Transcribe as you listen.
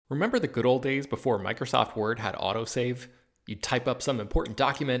Remember the good old days before Microsoft Word had autosave? You'd type up some important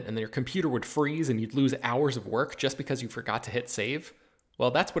document and then your computer would freeze and you'd lose hours of work just because you forgot to hit save?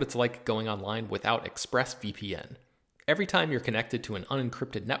 Well, that's what it's like going online without ExpressVPN. Every time you're connected to an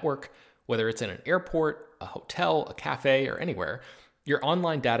unencrypted network, whether it's in an airport, a hotel, a cafe, or anywhere, your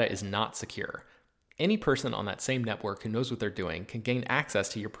online data is not secure. Any person on that same network who knows what they're doing can gain access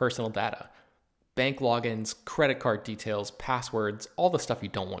to your personal data. Bank logins, credit card details, passwords, all the stuff you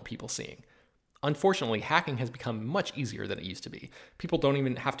don't want people seeing. Unfortunately, hacking has become much easier than it used to be. People don't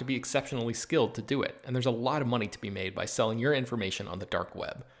even have to be exceptionally skilled to do it, and there's a lot of money to be made by selling your information on the dark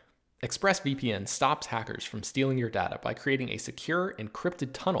web. ExpressVPN stops hackers from stealing your data by creating a secure, encrypted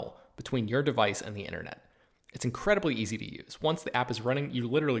tunnel between your device and the internet. It's incredibly easy to use. Once the app is running, you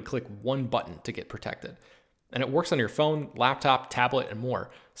literally click one button to get protected. And it works on your phone, laptop, tablet, and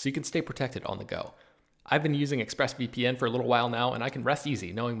more, so you can stay protected on the go. I've been using ExpressVPN for a little while now, and I can rest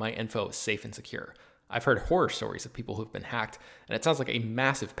easy knowing my info is safe and secure. I've heard horror stories of people who've been hacked, and it sounds like a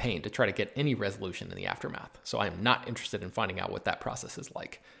massive pain to try to get any resolution in the aftermath, so I am not interested in finding out what that process is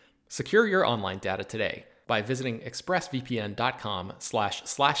like. Secure your online data today by visiting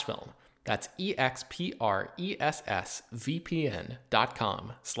expressvpn.com/film. That's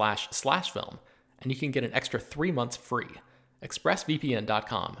expressvpn.com//film. And you can get an extra 3 months free.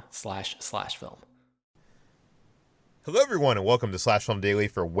 expressvpn.com//film. Hello, everyone, and welcome to Slash Film Daily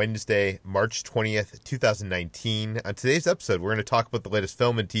for Wednesday, March 20th, 2019. On today's episode, we're going to talk about the latest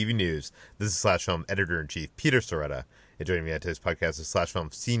film and TV news. This is Slash Film Editor-in-Chief Peter Sciretta. And joining me on today's podcast is Slash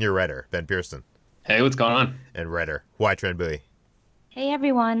Film Senior Writer Ben Pearson. Hey, what's going on? And writer Hoai Tran Bui. Hey,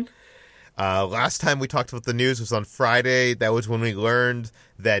 everyone. Last time we talked about the news was on Friday. That was when we learned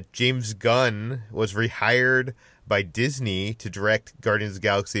that James Gunn was rehired by Disney to direct Guardians of the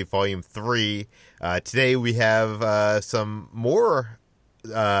Galaxy Volume 3. Today we have some more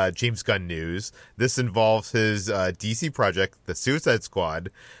James Gunn news. This involves his DC project, The Suicide Squad,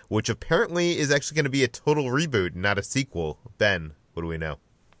 which apparently is actually going to be a total reboot, not a sequel. Ben, what do we know?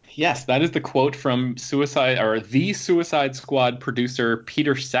 Yes, that is the quote from the Suicide Squad producer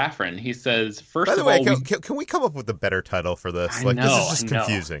Peter Safran. He says, By the way, can we come up with a better title for this? This is just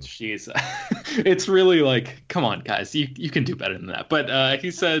confusing. Jeez. It's really like, come on, guys, you can do better than that. But he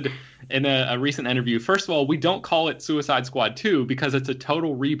said in a recent interview, first of all, we don't call it Suicide Squad 2 because it's a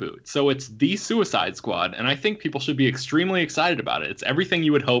total reboot. So it's The Suicide Squad, and I think people should be extremely excited about it. It's everything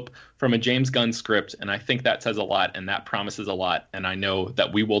you would hope from a James Gunn script, and I think that says a lot, and that promises a lot, and I know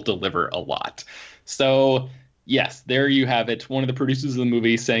that we will deliver a lot. So yes, there you have it. One of the producers of the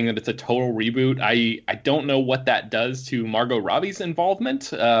movie saying that it's a total reboot. I don't know what that does to Margot Robbie's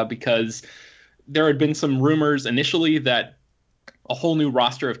involvement, because there had been some rumors initially that a whole new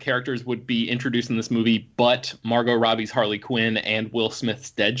roster of characters would be introduced in this movie, but Margot Robbie's Harley Quinn and Will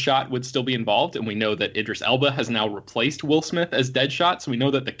Smith's Deadshot would still be involved. And we know that Idris Elba has now replaced Will Smith as Deadshot, so we know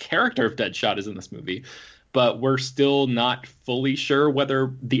that the character of Deadshot is in this movie. But we're still not fully sure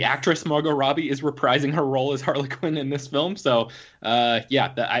whether the actress Margot Robbie is reprising her role as Harley Quinn in this film. So,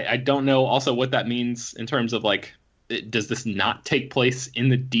 I don't know also what that means in terms of, like, does this not take place in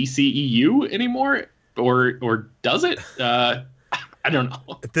the DCEU anymore? Or does it? I don't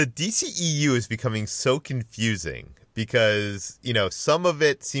know. The DCEU is becoming so confusing because, some of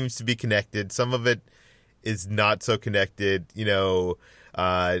it seems to be connected. Some of it is not so connected. We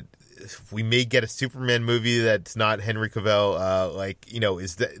may get a Superman movie that's not Henry Cavill.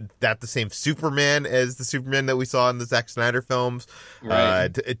 Is that the same Superman as the Superman that we saw in the Zack Snyder films? Right.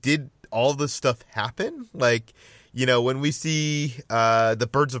 Did all this stuff happen? When we see the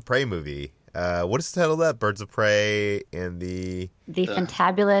Birds of Prey movie, what is the title of that? Birds of Prey and the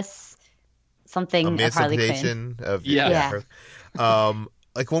Fantabulous something of Harley Quinn.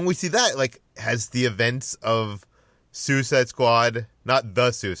 When we see that, has the events of Suicide Squad, not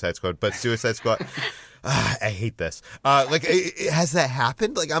the Suicide Squad, but Suicide Squad. I hate this. Has that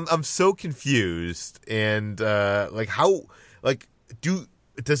happened? I'm so confused. And does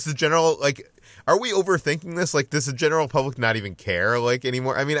the general are we overthinking this? Does the general public not even care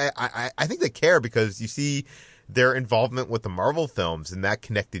anymore? I mean, I think they care because you see their involvement with the Marvel films in that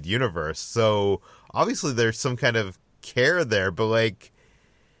connected universe. So obviously there's some kind of care there, but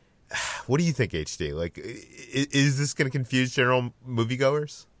what do you think, HD? Is this going to confuse general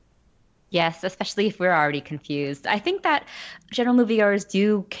moviegoers? Yes, especially if we're already confused. I think that general moviegoers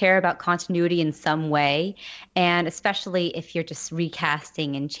do care about continuity in some way, and especially if you're just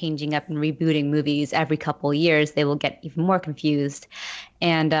recasting and changing up and rebooting movies every couple of years, they will get even more confused.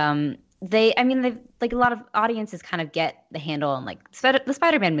 And a lot of audiences kind of get the handle on the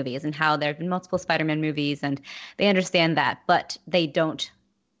Spider-Man movies and how there have been multiple Spider-Man movies, and they understand that, but they don't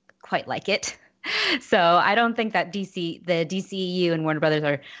quite like it. So I don't think that the DCEU and Warner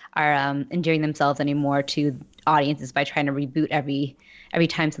Brothers are endearing themselves anymore to audiences by trying to reboot every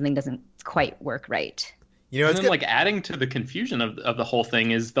time something doesn't quite work right. You know, and then like adding to the confusion of the whole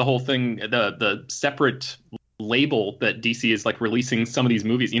thing is the separate label that DC is like releasing some of these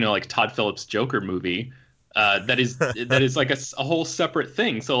movies. You know, like Todd Phillips' Joker movie. That is like a whole separate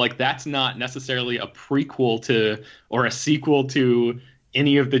thing. So like that's not necessarily a prequel to or a sequel to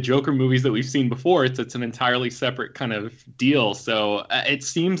any of the Joker movies that we've seen before. It's an entirely separate kind of deal. So it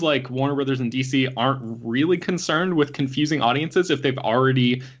seems like Warner Brothers and DC aren't really concerned with confusing audiences if they've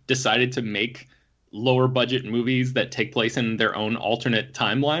already decided to make lower budget movies that take place in their own alternate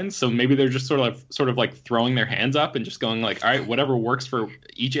timelines. So maybe they're just sort of like throwing their hands up and just going like, all right, whatever works for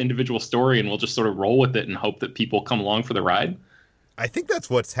each individual story, and we'll just sort of roll with it and hope that people come along for the ride. I think that's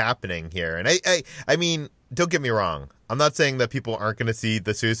what's happening here. And I mean, don't get me wrong. I'm not saying that people aren't going to see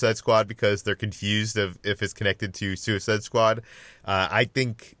the Suicide Squad because they're confused if it's connected to Suicide Squad. I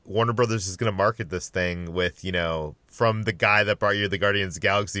think Warner Brothers is going to market this thing with, you know, from the guy that brought you the Guardians of the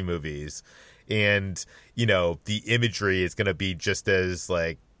Galaxy movies. And, you know, the imagery is going to be just as,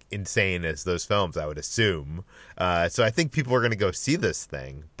 like, insane as those films, I would assume. So I think people are going to go see this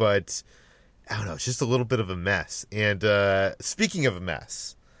thing. But, I don't know, it's just a little bit of a mess. And speaking of a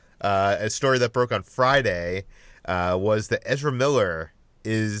mess, a story that broke on Friday was that Ezra Miller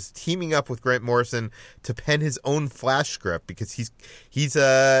is teaming up with Grant Morrison to pen his own Flash script because he's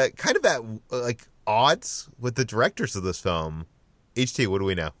kind of at, like, odds with the directors of this film. HT, what do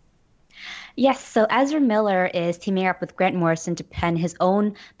we know? Yes, so Ezra Miller is teaming up with Grant Morrison to pen his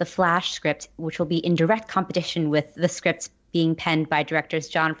own The Flash script, which will be in direct competition with the scripts being penned by directors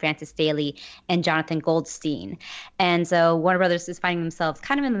John Francis Daley and Jonathan Goldstein. And so Warner Brothers is finding themselves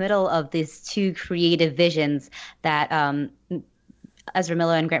kind of in the middle of these two creative visions that Ezra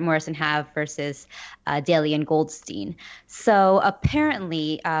Miller and Grant Morrison have versus Daley and Goldstein. So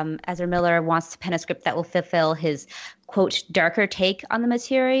apparently Ezra Miller wants to pen a script that will fulfill his, quote, darker take on the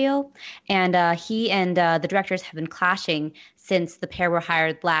material. And he and the directors have been clashing since the pair were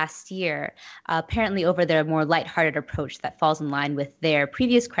hired last year, apparently over their more lighthearted approach that falls in line with their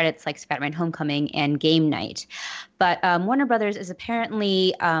previous credits like Spider-Man Homecoming and Game Night. But Warner Brothers is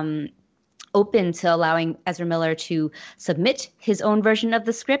apparently open to allowing Ezra Miller to submit his own version of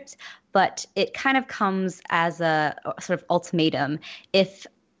the script, but it kind of comes as a sort of ultimatum. If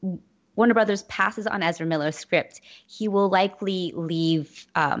Warner Brothers passes on Ezra Miller's script, he will likely leave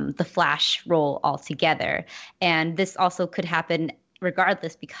the Flash role altogether. And this also could happen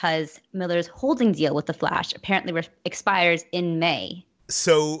regardless because Miller's holding deal with the Flash apparently expires in May.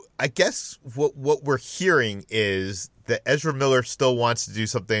 So I guess what we're hearing is that Ezra Miller still wants to do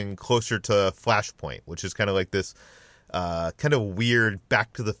something closer to Flashpoint, which is kind of like this kind of weird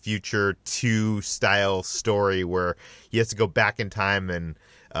Back to the Future 2 style story where he has to go back in time and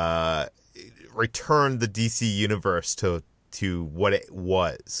return the DC universe to what it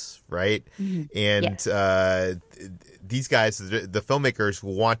was, right? Mm-hmm. And yes. These guys, the filmmakers,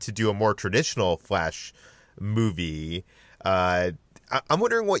 want to do a more traditional Flash movie. I'm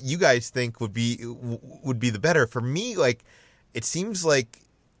wondering what you guys think would be the better. For me, like, it seems like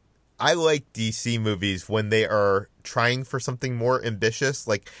I like DC movies when they are trying for something more ambitious.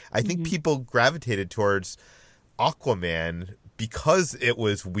 Like, I think people gravitated towards Aquaman because it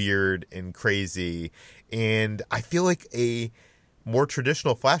was weird and crazy. And I feel like a more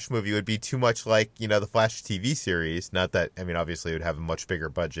traditional Flash movie would be too much like, you know, the Flash TV series. Not that, I mean, obviously it would have a much bigger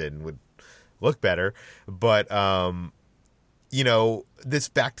budget and would look better. But, you know, this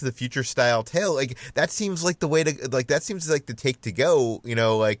Back to the Future style tale, like, that seems like the way to, like, that seems like the take to go, you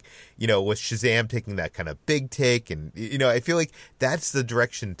know, like, you know, with Shazam taking that kind of big take. And, you know, I feel like that's the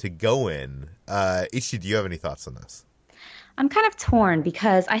direction to go in. Ishi, do you have any thoughts on this? I'm kind of torn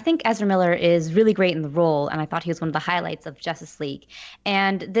because I think Ezra Miller is really great in the role, and I thought he was one of the highlights of Justice League.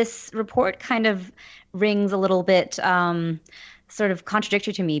 And this report kind of rings a little bit sort of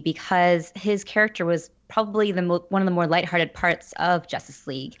contradictory to me because his character was probably one of the more lighthearted parts of Justice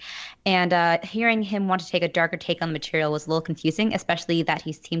League. And hearing him want to take a darker take on the material was a little confusing, especially that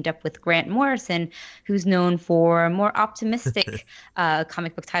he's teamed up with Grant Morrison, who's known for more optimistic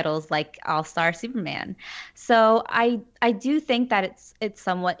comic book titles like All-Star Superman. So I do think that it's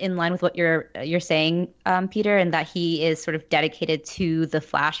somewhat in line with what you're saying, Peter, and that he is sort of dedicated to the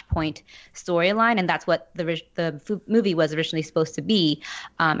Flashpoint storyline, and that's what the movie was originally supposed to be.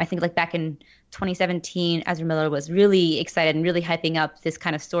 I think like back in 2017, Ezra Miller was really excited and really hyping up this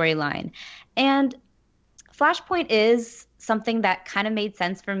kind of storyline. And Flashpoint is something that kind of made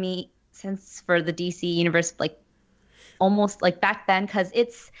sense for me, since for the DC universe, like almost like back then, because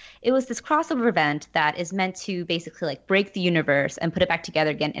it was this crossover event that is meant to basically like break the universe and put it back together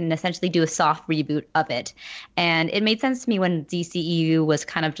again and essentially do a soft reboot of it. And it made sense to me when DCEU was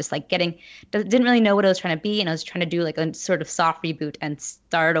kind of just like didn't really know what it was trying to be, and I was trying to do like a sort of soft reboot and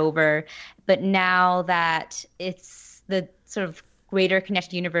start over. But now that it's the sort of greater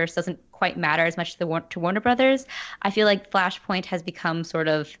connected universe doesn't quite matter as much to Warner Brothers, I feel like Flashpoint has become sort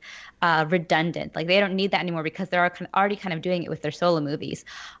of redundant. Like they don't need that anymore because they're already kind of doing it with their solo movies.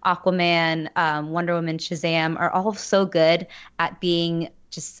 Aquaman, Wonder Woman, Shazam are all so good at being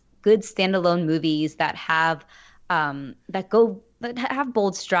just good standalone movies that have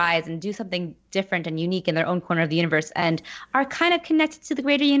bold strides and do something different and unique in their own corner of the universe and are kind of connected to the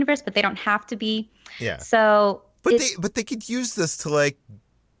greater universe, but they don't have to be. Yeah. So But they could use this to like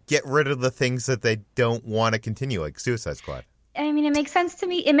get rid of the things that they don't want to continue, like Suicide Squad. I mean, it makes sense to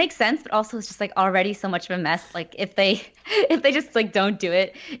me. It makes sense, but also it's just like already so much of a mess. Like if they just like don't do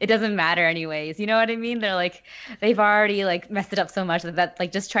it, it doesn't matter anyways. You know what I mean? They're like they've already like messed it up so much that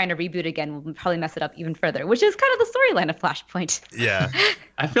like just trying to reboot again will probably mess it up even further, which is kind of the storyline of Flashpoint. Yeah.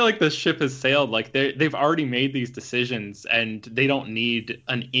 I feel like the ship has sailed. Like they've already made these decisions, and they don't need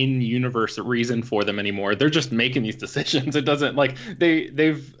an in-universe reason for them anymore. They're just making these decisions. It doesn't like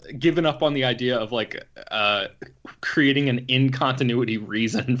they've given up on the idea of like creating an in-continuity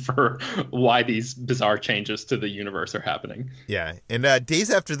reason for why these bizarre changes to the universe are happening. Yeah, and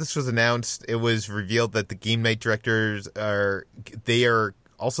days after this was announced, it was revealed that the Game Night directors are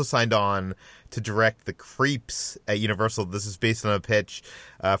also signed on to direct The Creeps at Universal. This is based on a pitch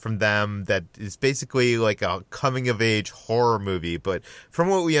from them that is basically like a coming-of-age horror movie. But from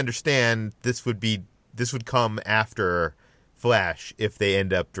what we understand, this would come after Flash if they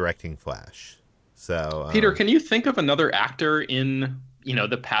end up directing Flash. So, Peter, can you think of another actor in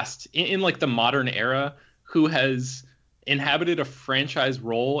the past, in like the modern era, who has inhabited a franchise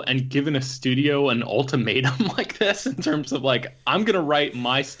role and given a studio an ultimatum like this in terms of like, I'm gonna write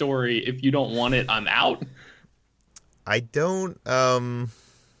my story, if you don't want it, I'm out? I don't trying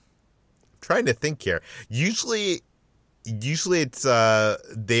to think here. Usually it's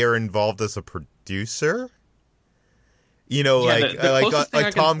they are involved as a producer.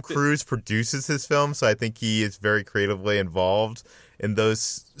 Like Tom Cruise produces his film, so I think he is very creatively involved in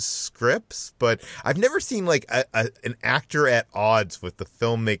those scripts. But I've never seen like an actor at odds with the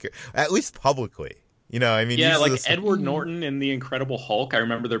filmmaker, at least publicly. Yeah, like Edward Norton in The Incredible Hulk. I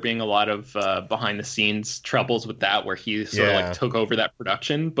remember there being a lot of behind-the-scenes troubles with that, where he sort of like took over that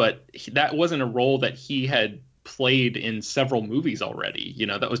production. But that wasn't a role that he had played in several movies already.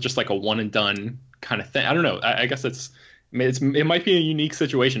 That was just like a one-and-done kind of thing. I don't know. I guess it might be a unique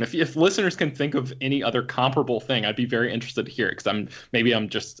situation. If listeners can think of any other comparable thing, I'd be very interested to hear it, because maybe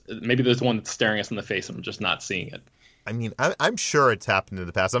there's one that's staring us in the face and I'm just not seeing it. I mean, I'm sure it's happened in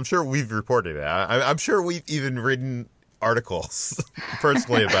the past. I'm sure we've reported it. I'm sure we've even written articles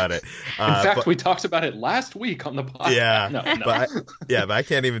personally about it. In fact, we talked about it last week on the podcast. Yeah, no. But I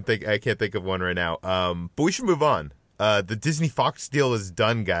can't think of one right now. But we should move on. The Disney Fox deal is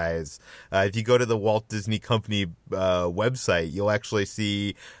done, guys. If you go to the Walt Disney Company website, you'll actually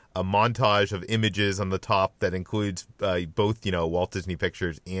see a montage of images on the top that includes both, Walt Disney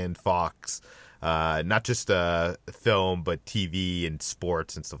Pictures and Fox. Not just film, but TV and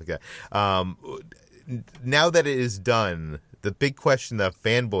sports and stuff like that. Now that it is done, the big question that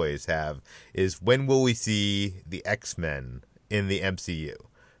fanboys have is, when will we see the X-Men in the MCU?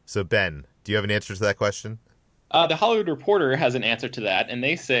 So, Ben, do you have an answer to that question? The Hollywood Reporter has an answer to that, and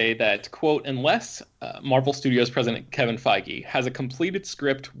they say that, quote, unless Marvel Studios president Kevin Feige has a completed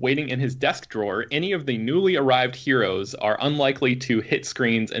script waiting in his desk drawer, any of the newly arrived heroes are unlikely to hit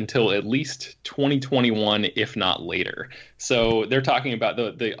screens until at least 2021, if not later. So they're talking about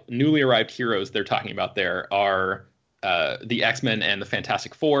the newly arrived heroes they're talking about there are the X-Men and the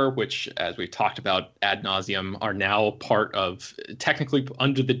Fantastic Four, which, as we've talked about ad nauseum, are now part of, technically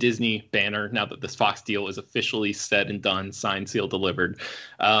under the Disney banner, now that this Fox deal is officially said and done, signed, sealed, delivered.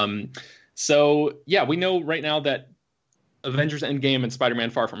 So, yeah, we know right now that Avengers Endgame and Spider-Man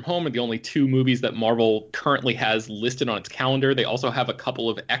Far From Home are the only two movies that Marvel currently has listed on its calendar. They also have a couple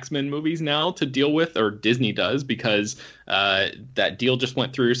of X-Men movies now to deal with, or Disney does, because that deal just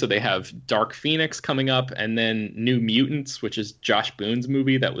went through. So they have Dark Phoenix coming up, and then New Mutants, which is Josh Boone's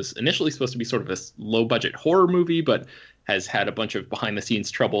movie that was initially supposed to be sort of a low-budget horror movie, but has had a bunch of behind-the-scenes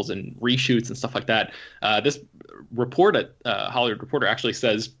troubles and reshoots and stuff like that. This report at Hollywood Reporter actually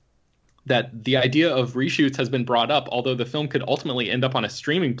says that the idea of reshoots has been brought up, although the film could ultimately end up on a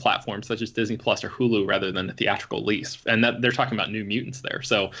streaming platform such as Disney Plus or Hulu rather than a theatrical release. And that they're talking about New Mutants there.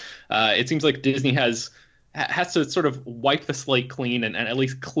 So it seems like Disney has has to sort of wipe the slate clean and at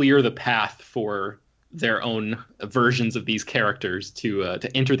least clear the path for their own versions of these characters to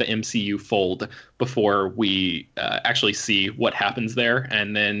enter the MCU fold before we actually see what happens there.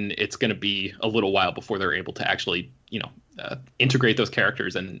 And then it's going to be a little while before they're able to actually, integrate those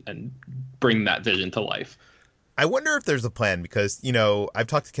characters and bring that vision to life. I wonder if there's a plan because, I've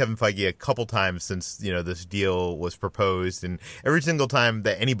talked to Kevin Feige a couple times since, this deal was proposed. And every single time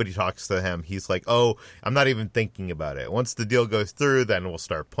that anybody talks to him, he's like, oh, I'm not even thinking about it. Once the deal goes through, then we'll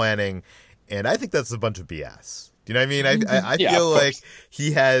start planning. And I think that's a bunch of BS. Do you know what I mean? I feel like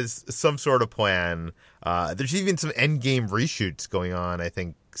he has some sort of plan. There's even some endgame reshoots going on, I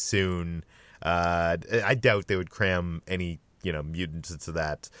think, soon. I doubt they would cram any, mutants into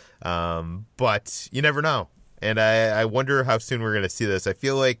that. But you never know. And I wonder how soon we're going to see this. I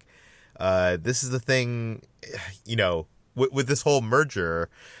feel like this is the thing, with this whole merger,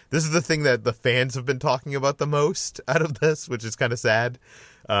 this is the thing that the fans have been talking about the most out of this, which is kind of sad.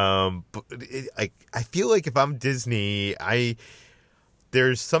 But I feel like if I'm Disney,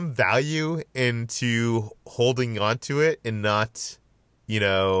 there's some value into holding on to it and not,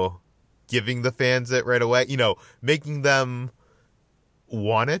 giving the fans it right away, making them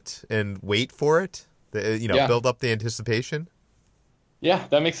want it and wait for it, build up the anticipation. Yeah,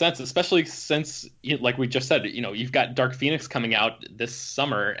 that makes sense, especially since, like we just said, you've got Dark Phoenix coming out this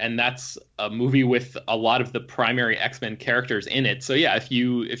summer, and that's a movie with a lot of the primary X-Men characters in it. So yeah, if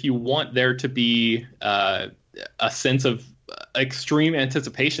you want there to be a sense of extreme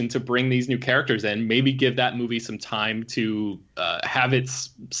anticipation to bring these new characters in, maybe give that movie some time to have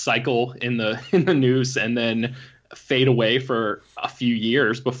its cycle in the news and then fade away for a few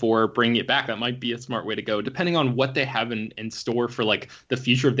years before bringing it back. That might be a smart way to go, depending on what they have in store for like the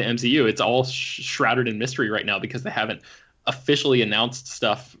future of the MCU. It's all shrouded in mystery right now because they haven't officially announced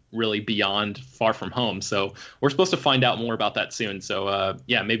stuff really beyond Far From Home. So we're supposed to find out more about that soon. So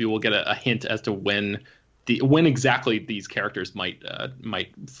maybe we'll get a hint as to when exactly these characters might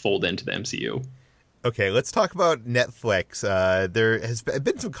fold into the MCU. Okay, let's talk about Netflix. There has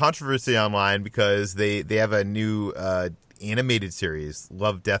been some controversy online because they have a new animated series,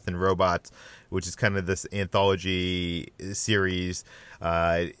 Love, Death, and Robots, which is kind of this anthology series,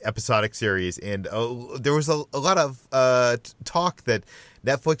 episodic series. And there was a lot of talk that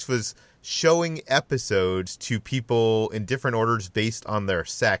Netflix was showing episodes to people in different orders based on their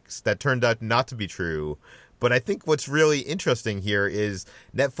sex. That turned out not to be true. But I think what's really interesting here is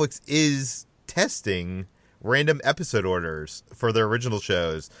Netflix is testing random episode orders for their original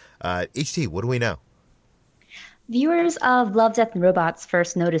shows. HT, what do we know? Viewers of Love, Death, and Robots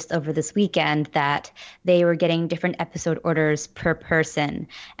first noticed over this weekend that they were getting different episode orders per person.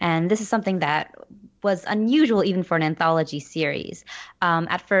 And this is something that was unusual even for an anthology series.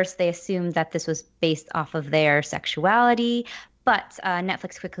 At first, they assumed that this was based off of their sexuality, but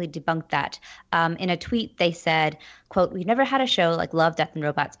Netflix quickly debunked that. In a tweet, they said, quote, "We've never had a show like Love, Death, and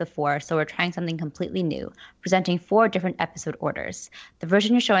Robots before, so we're trying something completely new, presenting 4 different episode orders. The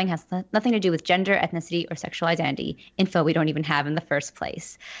version you're showing has nothing to do with gender, ethnicity, or sexual identity, info we don't even have in the first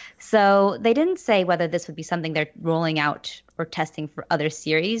place." So they didn't say whether this would be something they're rolling out or testing for other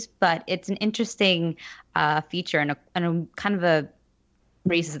series, but it's an interesting feature and a kind of a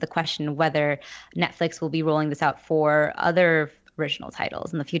raises the question whether Netflix will be rolling this out for other original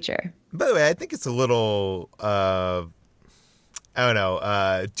titles in the future. By the way, I think it's a little,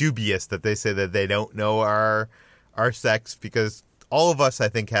 dubious that they say that they don't know our sex, because all of us, I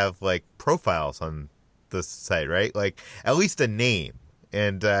think, have like profiles on the site, right? Like at least a name.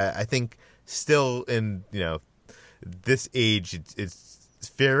 And I think still in, this age, it's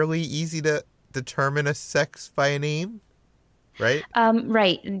fairly easy to determine a sex by a name. Right.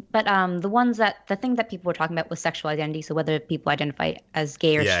 Right. But the thing that people were talking about was sexual identity. So whether people identify as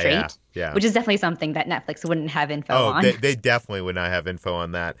gay or straight, which is definitely something that Netflix wouldn't have info on. They definitely would not have info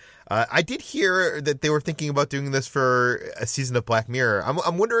on that. I did hear that they were thinking about doing this for a season of Black Mirror.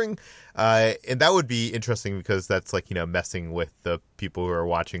 I'm wondering, and that would be interesting because that's like, messing with the people who are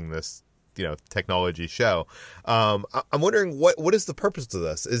watching this, technology show. I'm wondering what is the purpose of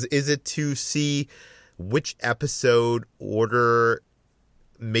this? Is it to see which episode order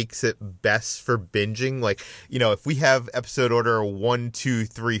makes it best for binging? Like, if we have episode order 1, 2,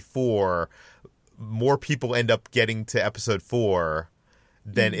 3, 4, more people end up getting to episode 4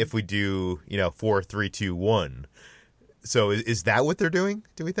 than if we do, 4, 3, 2, 1. So is that what they're doing,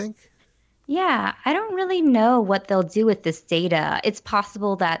 do we think? Yeah, I don't really know what they'll do with this data. It's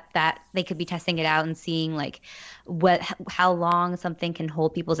possible that they could be testing it out and seeing like how long something can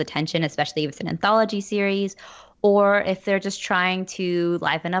hold people's attention, especially if it's an anthology series, or if they're just trying to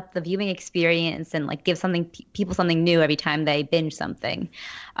liven up the viewing experience and like give people something new every time they binge something.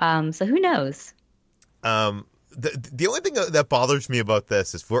 So who knows? The only thing that bothers me about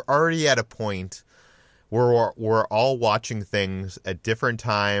this is we're already at a point where we're all watching things at different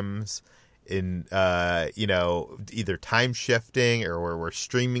times in either time shifting or where we're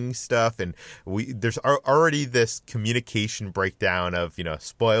streaming stuff, and there's already this communication breakdown of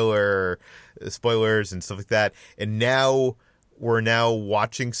spoilers and stuff like that, and now we're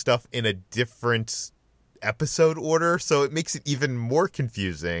watching stuff in a different episode order, so it makes it even more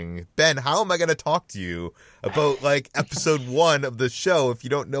confusing. Ben, how am I going to talk to you about like episode 1 of the show if you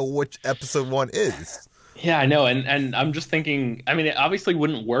don't know which episode 1 is? Yeah, I know, and I'm just thinking, I mean, it obviously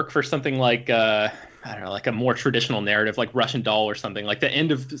wouldn't work for something like I don't know, like a more traditional narrative like Russian Doll or something. Like the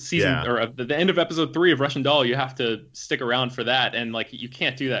end of season or the end of episode 3 of Russian Doll, you have to stick around for that, and like you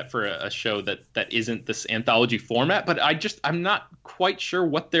can't do that for a show that isn't this anthology format. But I'm not quite sure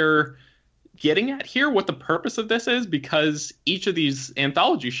what they're getting at here, what the purpose of this is, because each of these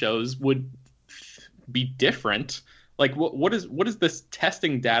anthology shows would be different. Like what is this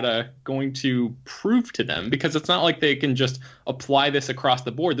testing data going to prove to them? Because it's not like they can just apply this across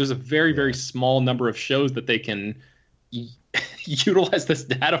the board. There's a very, very small number of shows that they can utilize this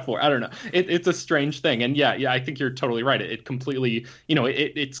data for. I don't know. It's a strange thing. And yeah, I think you're totally right. It completely,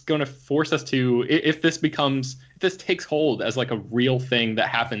 it's going to force us to, if this takes hold as like a real thing that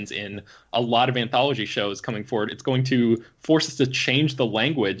happens in a lot of anthology shows coming forward, it's going to force us to change the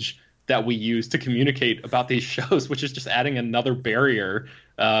language that we use to communicate about these shows, which is just adding another barrier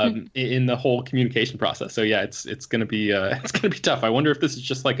in the whole communication process. So yeah, it's going to be tough. I wonder if this is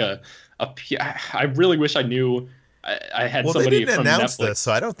just like I really wish I knew. I had somebody they didn't from announce Netflix. this,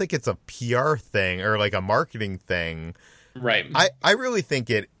 so I don't think it's a PR thing or like a marketing thing. Right. I really think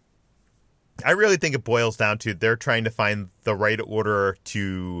it boils down to they're trying to find the right order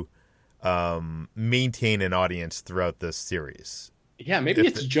to maintain an audience throughout this series. Yeah, maybe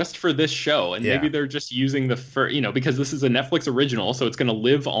it's just for this show, and maybe they're just using because this is a Netflix original, so it's going to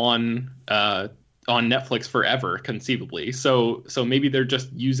live on Netflix forever, conceivably. So maybe they're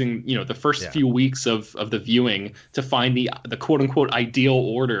just using the first few weeks of the viewing to find the quote unquote ideal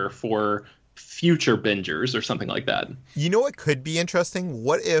order for future bingers or something like that. You know what could be interesting?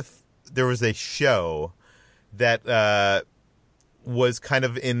 What if there was a show that was kind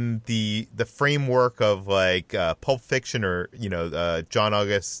of in the framework of like Pulp Fiction or John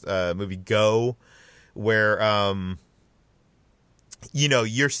August movie Go, where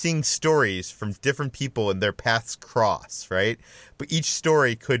you're seeing stories from different people and their paths cross, right? But each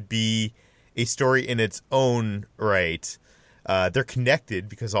story could be a story in its own right. They're connected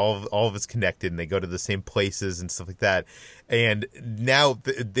because all of it's connected, and they go to the same places and stuff like that. And now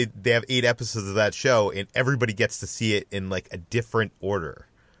they have 8 episodes of that show, and everybody gets to see it in like a different order.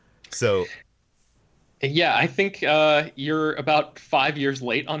 So yeah, I think you're about 5 years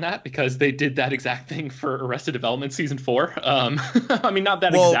late on that, because they did that exact thing for Arrested Development season 4. I mean, not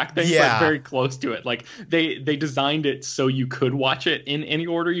that exact thing, but very close to it. Like they designed it so you could watch it in any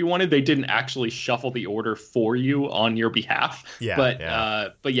order you wanted. They didn't actually shuffle the order for you on your behalf. But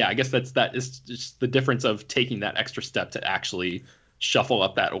yeah, I guess that is just the difference of taking that extra step to actually shuffle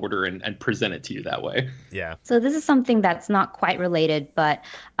up that order and present it to you that way. Yeah. So this is something that's not quite related, but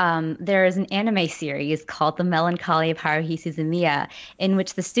there is an anime series called The Melancholy of Haruhi Suzumiya, in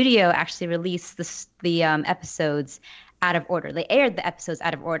which the studio actually released the episodes out of order. They aired the episodes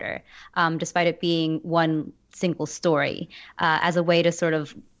out of order, despite it being one single story, as a way to sort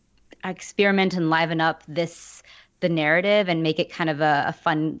of experiment and liven up the narrative and make it kind of a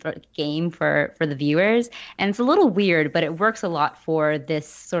fun game for the viewers. And it's a little weird, but it works a lot for this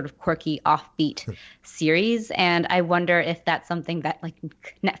sort of quirky offbeat series. And I wonder if that's something that like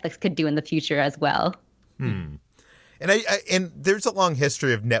Netflix could do in the future as well. And and there's a long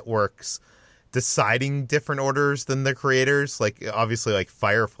history of networks deciding different orders than the creators. Like obviously like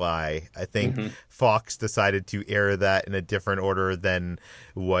Firefly, I think Fox decided to air that in a different order than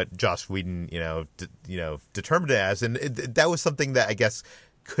what Joss Whedon, determined it as. And that was something that I guess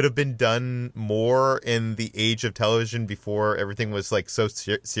could have been done more in the age of television before everything was like so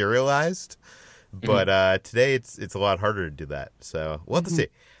serialized. But today it's a lot harder to do that. So we'll have to see.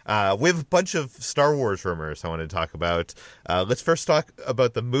 We have a bunch of Star Wars rumors I want to talk about. Let's first talk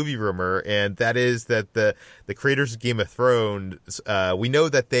about the movie rumor, and that is that the creators of Game of Thrones, we know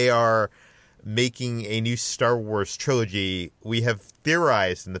that they are making a new Star Wars trilogy. We have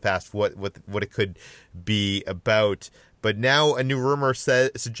theorized in the past what it could be about, but now a new rumor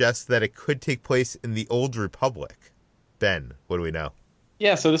suggests that it could take place in the Old Republic. Ben, what do we know?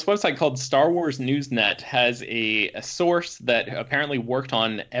 Yeah, so this website called Star Wars Newsnet has a source that apparently worked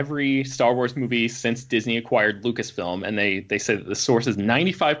on every Star Wars movie since Disney acquired Lucasfilm, and they say that the source is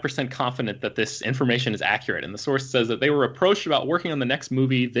 95% confident that this information is accurate. And the source says that they were approached about working on the next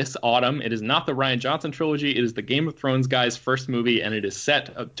movie this autumn. It is not the Rian Johnson trilogy. It is the Game of Thrones guy's first movie, and it is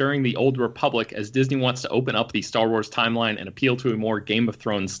set during the Old Republic as Disney wants to open up the Star Wars timeline and appeal to a more Game of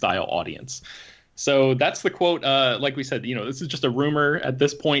Thrones style audience. So that's the quote. Like we said, this is just a rumor at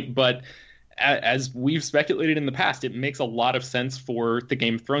this point, but as we've speculated in the past, it makes a lot of sense for the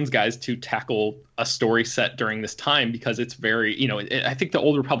Game of Thrones guys to tackle a story set during this time, because it's very, I think the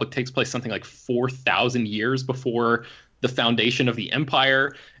Old Republic takes place something like 4,000 years before the foundation of the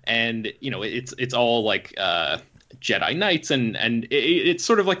Empire. And, it's all like Jedi Knights, and it's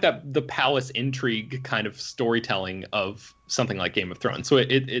sort of like the palace intrigue kind of storytelling of something like Game of Thrones. So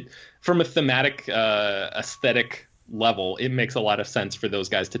it from a thematic aesthetic level, it makes a lot of sense for those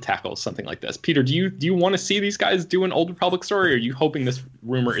guys to tackle something like this. Peter, do you want to see these guys do an Old Republic story, or are you hoping this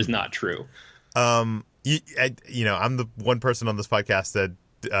rumor is not true? I'm the one person on this podcast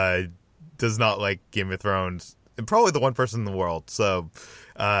that does not like Game of Thrones, and probably the one person in the world. So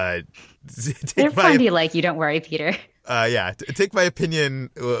they're plenty like you. Don't worry, Peter. Take my opinion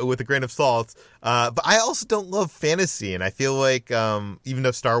with a grain of salt. But I also don't love fantasy, and I feel like even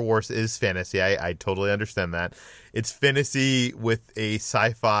though Star Wars is fantasy, I totally understand that. It's fantasy with a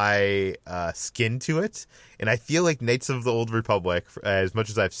sci-fi skin to it, and I feel like Knights of the Old Republic, as much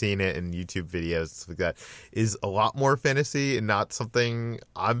as I've seen it in YouTube videos and stuff like that, is a lot more fantasy and not something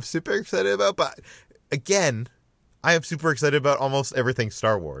I'm super excited about. But again, I am super excited about almost everything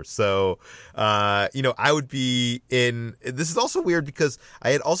Star Wars. So, I would be in. This is also weird because I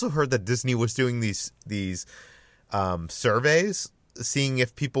had also heard that Disney was doing these surveys, seeing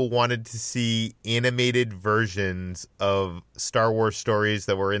if people wanted to see animated versions of Star Wars stories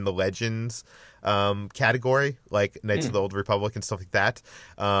that were in the Legends category, like Knights of the Old Republic and stuff like that.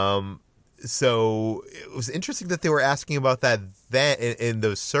 So it was interesting that they were asking about that then in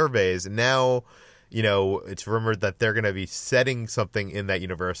those surveys, and now, it's rumored that they're going to be setting something in that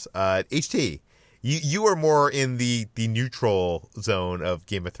universe. HT, you are more in the neutral zone of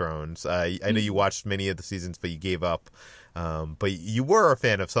Game of Thrones. I know you watched many of the seasons, but you gave up. But you were a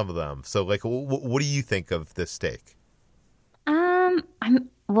fan of some of them. So, what do you think of this take? The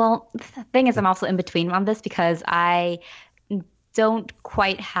thing is, I'm also in between on this because I don't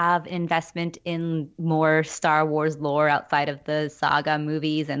quite have investment in more Star Wars lore outside of the saga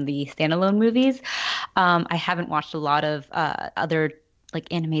movies and the standalone movies. I haven't watched a lot of other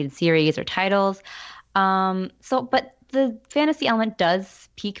animated series or titles. But the fantasy element does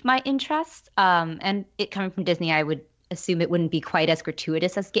pique my interest. And it coming from Disney, I would assume it wouldn't be quite as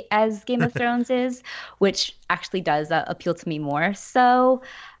gratuitous as Game of Thrones is, which actually does appeal to me more. So,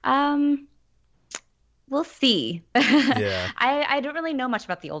 we'll see. Yeah. I don't really know much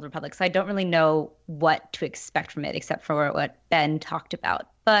about the Old Republic, so I don't really know what to expect from it except for what Ben talked about.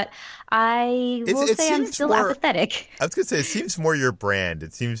 But I will say I'm still apathetic. I was going to say, it seems more your brand.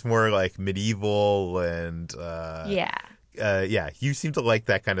 It seems more like medieval and... you seem to like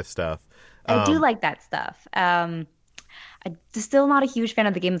that kind of stuff. I do like that stuff. I'm still not a huge fan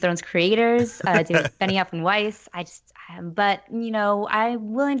of the Game of Thrones creators, Benioff and Weiss. But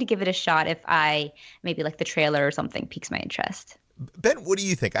I'm willing to give it a shot if maybe the trailer or something piques my interest. Ben, what do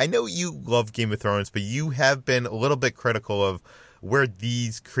you think? I know you love Game of Thrones, but you have been a little bit critical of where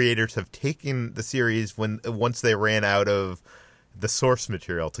these creators have taken the series once they ran out of the source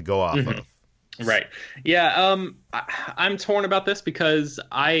material to go off of. Right. Yeah. I'm torn about this because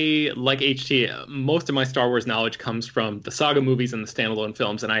I, like HT, most of my Star Wars knowledge comes from the saga movies and the standalone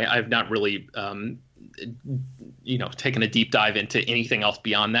films, and I've not really, taken a deep dive into anything else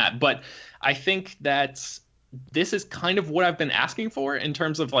beyond that. But I think that this is kind of what I've been asking for in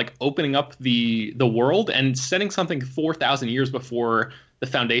terms of opening up the world and setting something 4,000 years before the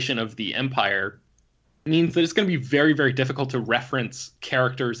foundation of the Empire. Means that it's going to be very, very difficult to reference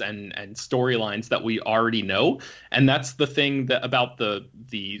characters and storylines that we already know. And that's the thing about the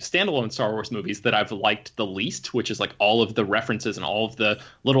standalone Star Wars movies that I've liked the least, which is all of the references and all of the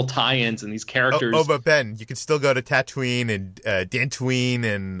little tie-ins and these characters. But Ben, you can still go to Tatooine and Dantooine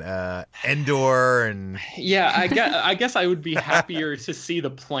and Endor and... Yeah, I guess I would be happier to see the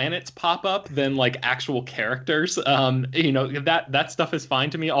planets pop up than actual characters. That stuff is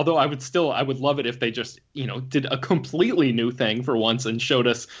fine to me. Although I would love it if they just did a completely new thing for once and showed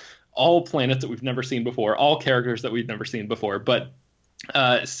us all planets that we've never seen before, all characters that we've never seen before. But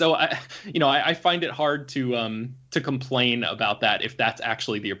so I find it hard to complain about that if that's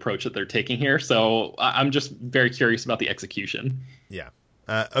actually the approach that they're taking here. So I'm just very curious about the execution. Yeah.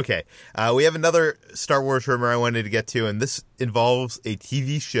 Okay. We have another Star Wars rumor I wanted to get to, and this involves a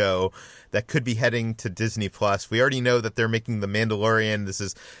TV show that could be heading to Disney Plus. We already know that they're making The Mandalorian. This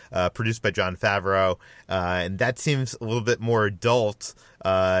is produced by Jon Favreau, and that seems a little bit more adult.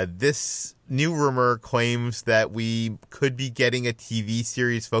 This new rumor claims that we could be getting a TV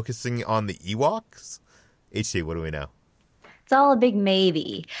series focusing on the Ewoks. HT, what do we know? It's all a big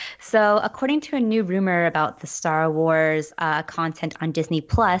maybe. So, according to a new rumor about the Star Wars content on Disney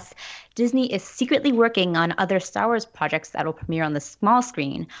Plus, Disney is secretly working on other Star Wars projects that will premiere on the small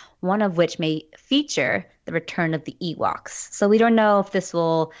screen, one of which may feature the return of the Ewoks. So we don't know if this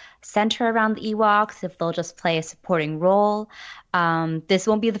will center around the Ewoks, if they'll just play a supporting role. This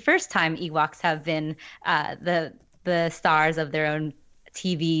won't be the first time Ewoks have been the stars of their own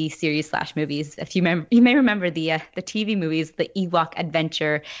TV series / movies. If you may remember the TV movies, The Ewok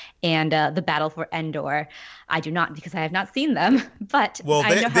Adventure and The Battle for Endor. I do not, because I have not seen them. But well,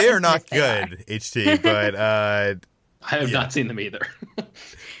 they are not good, HT. But I have not seen them either.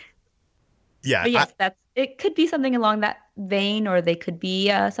 Yeah, but yes, it could be something along that vein, or they could be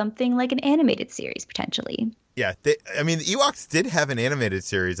something like an animated series potentially. Yeah, the Ewoks did have an animated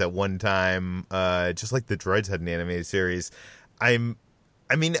series at one time, just like the Droids had an animated series. I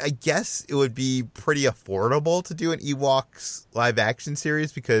guess it would be pretty affordable to do an Ewoks live action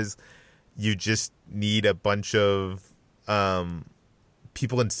series because you just need a bunch of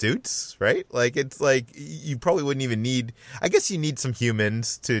people in suits, right? Like, it's like you probably wouldn't even need. I guess you need some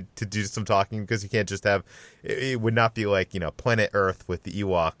humans to do some talking, because you can't just have. It would not be like, Planet Earth with the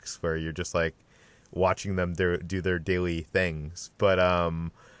Ewoks where you're just like watching them do their daily things. But I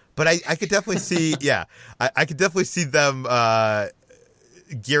could definitely see. Yeah, I could definitely see them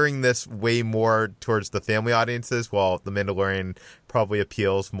gearing this way more towards the family audiences, while The Mandalorian probably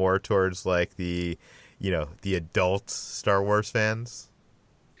appeals more towards like the adult Star Wars fans.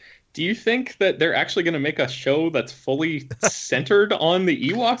 Do you think that they're actually going to make a show that's fully centered on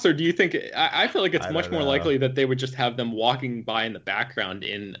the Ewoks, or do you think I feel like it's much more likely that they would just have them walking by in the background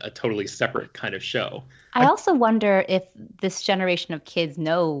in a totally separate kind of show? I also wonder if this generation of kids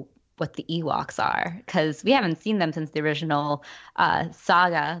know what the Ewoks are, because we haven't seen them since the original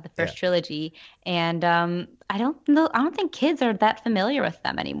saga, the first trilogy, and I don't think kids are that familiar with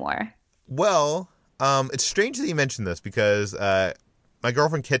them anymore. Well, it's strange that you mentioned this, because my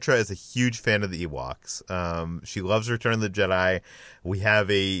girlfriend Kitra is a huge fan of the Ewoks. She loves Return of the Jedi.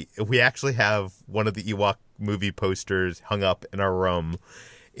 We actually have one of the Ewok movie posters hung up in our room,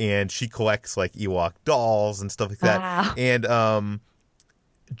 and she collects like Ewok dolls and stuff like that. Wow. And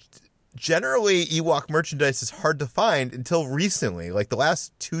generally, Ewok merchandise is hard to find until recently. Like the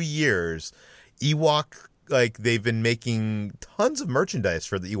last 2 years, Ewok, like, they've been making tons of merchandise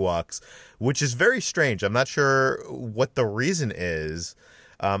for the Ewoks, which is very strange. I'm not sure what the reason is.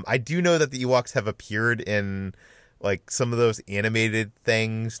 I do know that the Ewoks have appeared in like some of those animated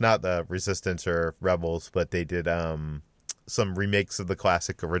things, not the Resistance or Rebels, but they did some remakes of the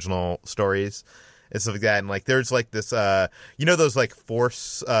classic original stories and stuff like that. And like there's like this those like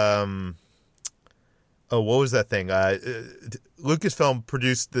Force what was that thing? Lucasfilm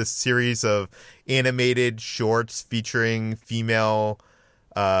produced this series of animated shorts featuring female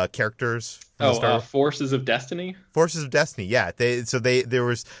characters. Forces of Destiny? Forces of Destiny, yeah. There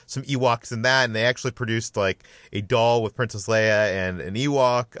was some Ewoks in that, and they actually produced like a doll with Princess Leia and an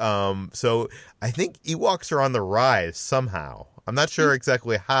Ewok. So I think Ewoks are on the rise somehow. I'm not sure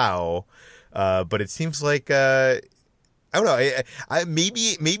exactly how, but it seems like I don't know.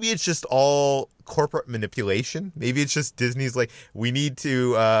 Maybe it's just all corporate manipulation. Maybe it's just Disney's like, we need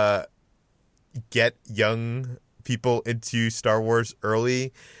to get young people into Star Wars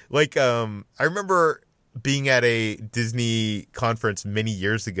early. Like, I remember being at a Disney conference many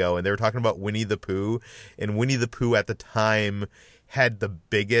years ago, and they were talking about Winnie the Pooh, and Winnie the Pooh at the time had the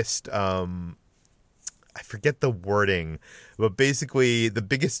biggest, I forget the wording, but basically the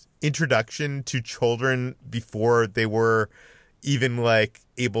biggest introduction to children before they were even like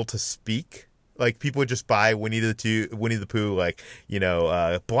able to speak. Like, people would just buy Winnie the Pooh, like,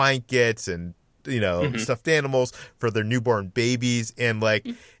 blankets and stuffed animals for their newborn babies, and like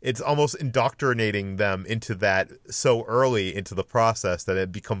it's almost indoctrinating them into that so early into the process that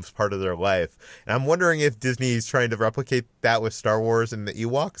it becomes part of their life. And I'm wondering if Disney's trying to replicate that with Star Wars and the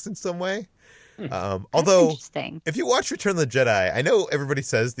Ewoks in some way. Although, if you watch Return of the Jedi, I know everybody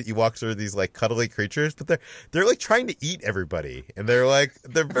says the Ewoks are these like cuddly creatures, but they're like trying to eat everybody, and they're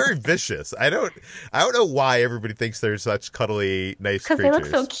very vicious. I don't know why everybody thinks they're such cuddly, nice creatures. Because they look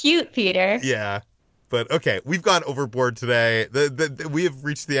so cute, Peter. Yeah, but okay, we've gone overboard today. We have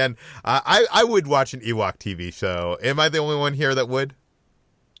reached the end. I would watch an Ewok TV show. Am I the only one here that would?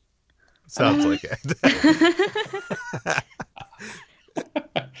 Sounds like it.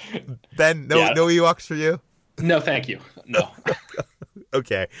 Ben, no Ewoks for you? No, thank you. No.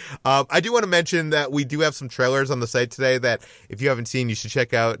 Okay. I do want to mention that we do have some trailers on the site today that if you haven't seen, you should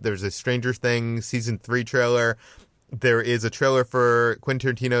check out. There's a Stranger Things Season 3 trailer. There is a trailer for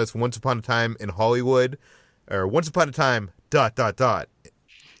Quentin Tarantino's Once Upon a Time in Hollywood, or Once Upon a Time ...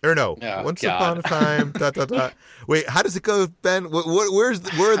 Or no, Once Upon a Time ... Wait, how does it go, Ben? Where are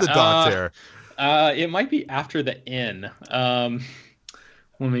the dots there? It might be after the N. Let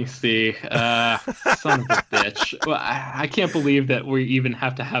me see. Son of a bitch. Well, I can't believe that we even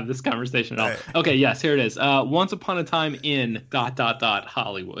have to have this conversation at all. Right. Okay, yes, here it is. Once Upon a Time in ...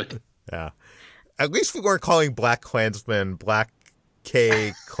 Hollywood. Yeah. At least we weren't calling Black Klansman Black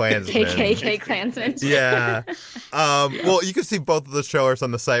K Klansman. KKK Klansman. Yeah. Well, you can see both of those trailers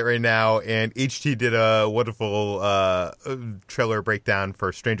on the site right now, and HT did a wonderful trailer breakdown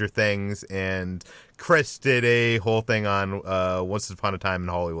for Stranger Things, and Chris did a whole thing on Once Upon a Time in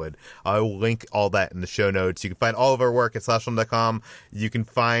Hollywood. I will link all that in the show notes. You can find all of our work at slashfilm.com. You can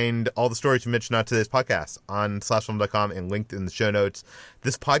find all the stories we mentioned on today's podcast on slashfilm.com and linked in the show notes.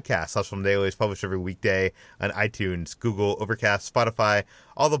 This podcast, Slash Film Daily, is published every weekday on iTunes, Google, Overcast, Spotify,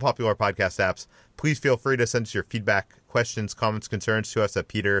 all the popular podcast apps. Please feel free to send us your feedback, questions, comments, concerns to us at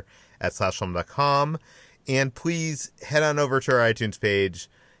peter@slashfilm.com. And please head on over to our iTunes page,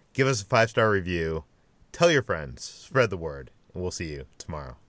 give us a 5-star review, tell your friends, spread the word, and we'll see you tomorrow.